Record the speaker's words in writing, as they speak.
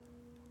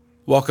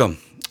Welcome.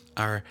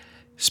 Our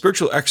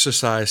spiritual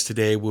exercise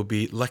today will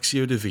be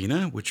Lectio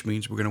Divina, which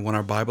means we're going to want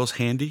our Bibles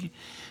handy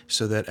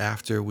so that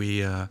after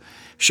we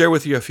share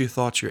with you a few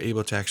thoughts, you're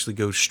able to actually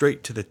go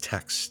straight to the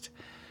text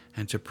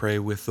and to pray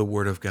with the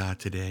Word of God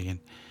today. And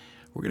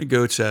we're going to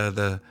go to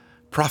the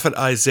prophet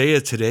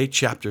Isaiah today,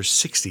 chapter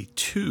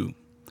 62.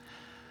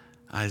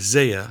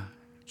 Isaiah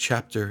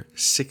chapter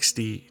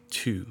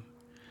 62.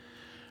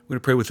 We're going to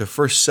pray with the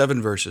first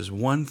 7 verses,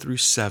 1 through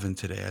 7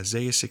 today.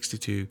 Isaiah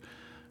 62,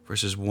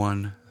 verses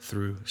 1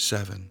 through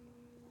 7.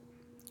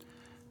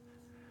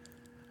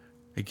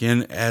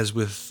 Again, as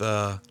with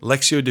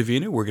Lectio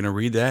Divina, we're going to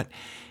read that,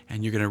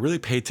 and you're going to really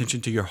pay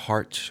attention to your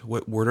heart,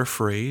 what word or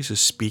phrase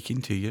is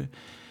speaking to you.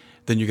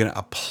 Then you're going to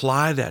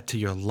apply that to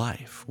your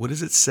life. What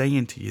is it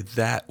saying to you,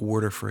 that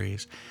word or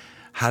phrase?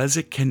 How does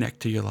it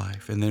connect to your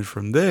life? And then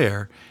from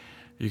there,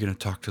 you're going to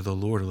talk to the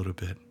Lord a little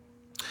bit.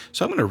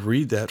 So I'm going to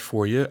read that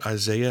for you,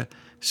 Isaiah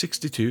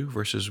 62,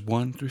 verses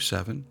 1 through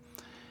 7,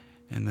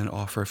 and then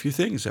offer a few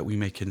things that we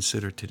may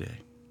consider today.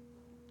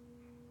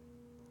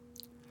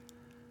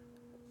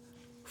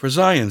 For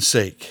Zion's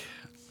sake,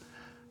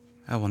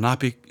 I will not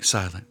be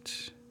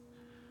silent.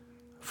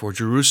 For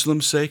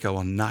Jerusalem's sake, I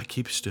will not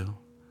keep still,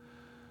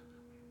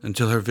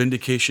 until her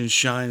vindication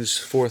shines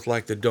forth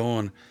like the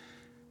dawn,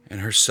 and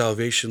her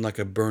salvation like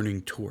a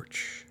burning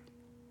torch.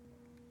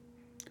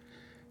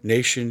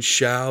 Nations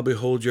shall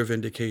behold your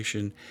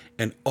vindication,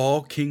 and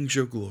all kings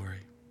your glory.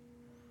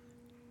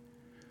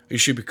 You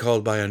should be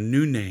called by a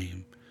new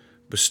name,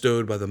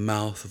 bestowed by the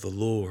mouth of the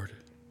Lord.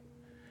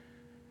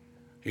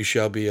 You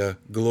shall be a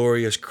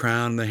glorious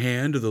crown in the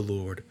hand of the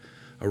Lord,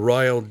 a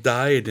royal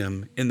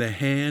diadem in the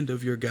hand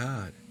of your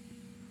God.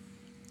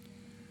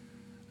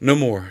 No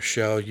more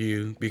shall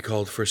you be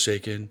called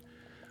forsaken,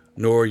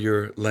 nor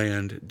your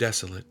land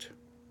desolate.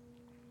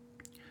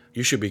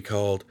 You shall be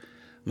called,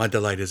 my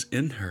delight is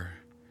in her,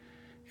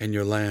 and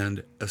your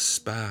land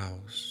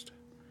espoused.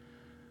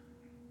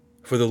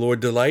 For the Lord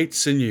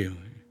delights in you,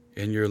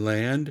 and your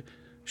land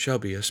shall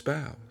be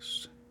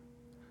espoused.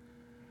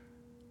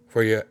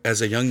 For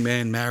as a young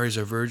man marries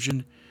a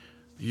virgin,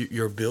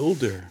 your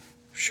builder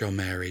shall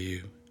marry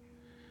you.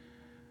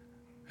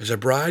 As a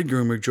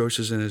bridegroom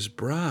rejoices in his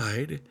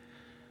bride,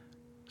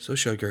 so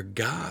shall your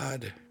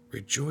God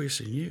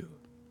rejoice in you.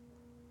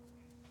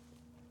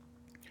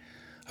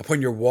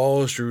 Upon your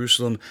walls,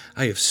 Jerusalem,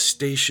 I have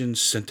stationed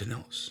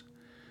sentinels.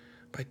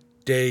 By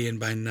day and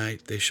by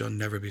night they shall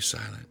never be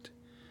silent.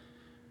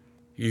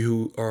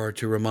 You who are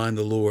to remind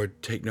the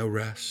Lord, take no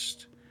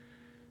rest,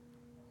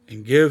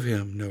 and give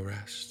him no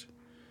rest,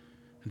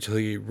 until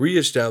he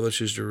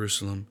reestablishes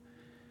Jerusalem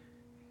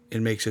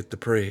and makes it the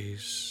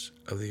praise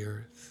of the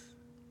earth.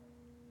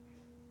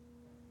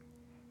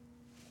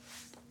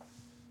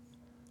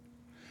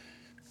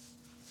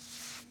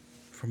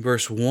 From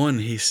verse 1,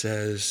 he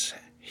says,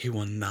 he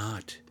will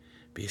not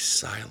be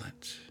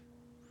silent.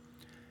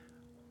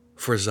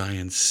 For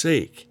Zion's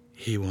sake,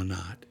 he will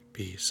not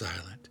be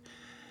silent.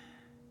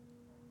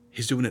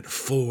 He's doing it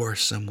for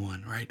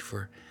someone, right?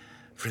 For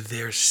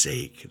their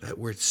sake, that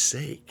word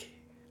sake,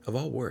 of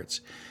all words.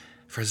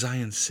 For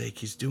Zion's sake,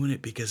 he's doing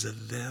it because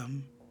of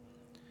them.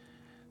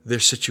 Their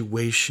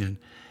situation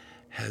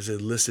has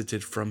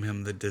elicited from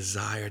him the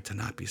desire to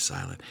not be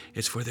silent.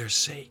 It's for their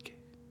sake.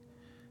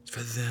 It's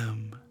for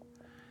them.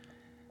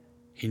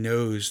 He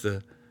knows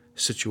the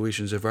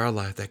situations of our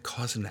life that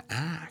cause him to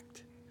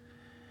act.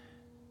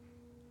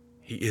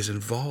 He is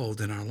involved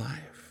in our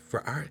life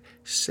for our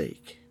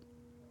sake.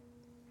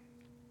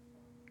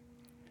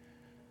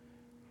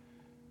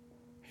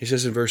 He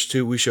says in verse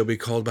 2, we shall be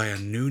called by a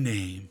new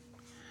name.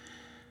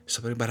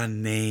 Something about a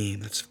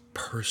name that's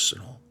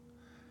personal.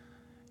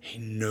 He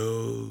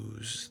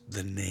knows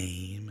the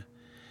name.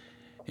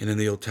 And in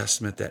the Old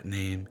Testament, that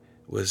name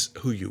was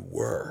who you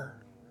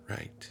were,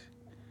 right?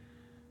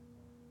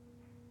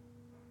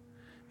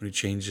 When he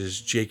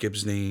changes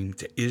Jacob's name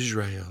to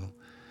Israel,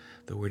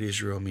 the word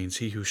Israel means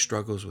he who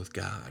struggles with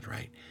God,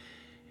 right?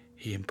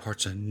 He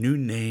imparts a new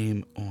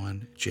name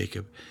on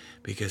Jacob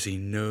because he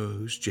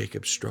knows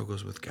Jacob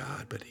struggles with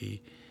God, but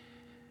he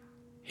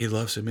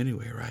loves him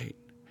anyway, right?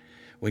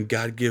 When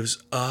God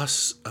gives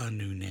us a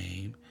new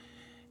name,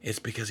 it's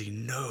because he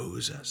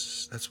knows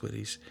us. That's what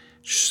he's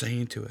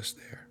saying to us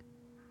there.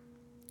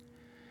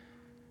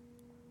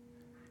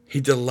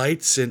 He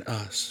delights in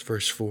us,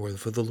 verse 4,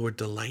 for the Lord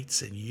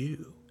delights in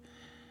you.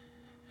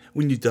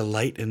 When you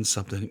delight in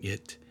something,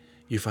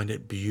 you find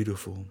it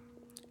beautiful.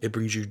 It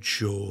brings you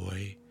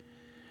joy.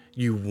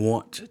 You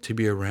want to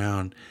be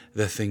around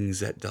the things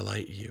that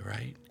delight you,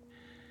 right?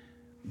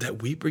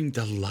 That we bring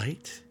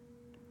delight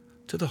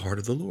to the heart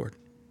of the Lord.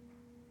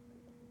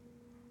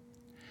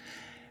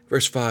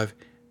 Verse 5,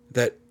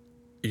 that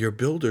your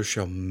builder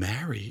shall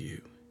marry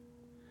you.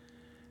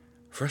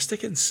 For us to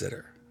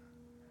consider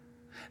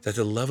that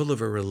the level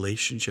of a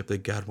relationship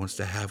that God wants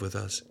to have with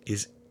us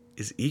is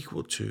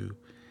equal to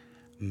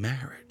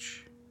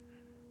marriage.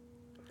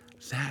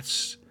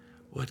 That's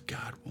what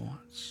God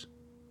wants.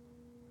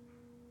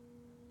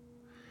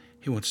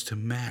 He wants to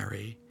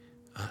marry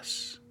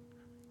us.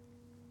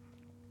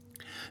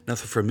 Now,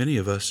 for many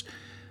of us,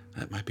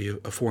 that might be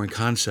a foreign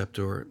concept,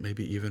 or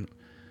maybe even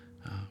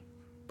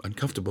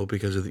uncomfortable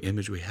because of the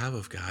image we have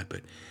of God.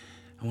 But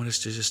I want us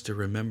to just to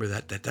remember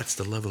that's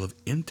the level of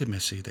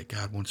intimacy that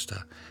God wants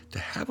to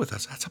have with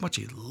us. That's how much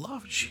He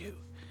loves you,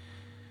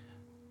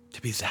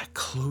 to be that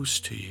close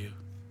to you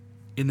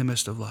in the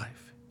midst of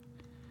life.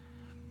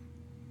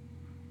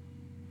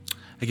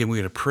 Again, we're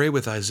going to pray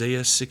with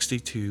Isaiah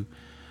 62,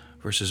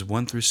 verses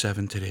 1 through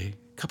 7 today,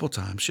 a couple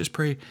times. Just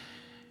pray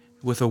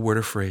with a word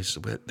or phrase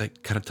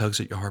that kind of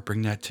tugs at your heart.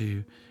 Bring that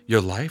to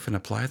your life and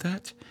apply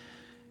that,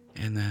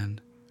 and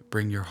then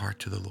bring your heart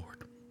to the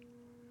Lord.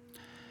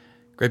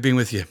 Great being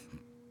with you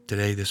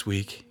today, this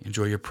week.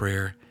 Enjoy your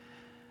prayer.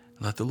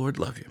 Let the Lord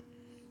love you,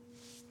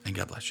 and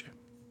God bless you.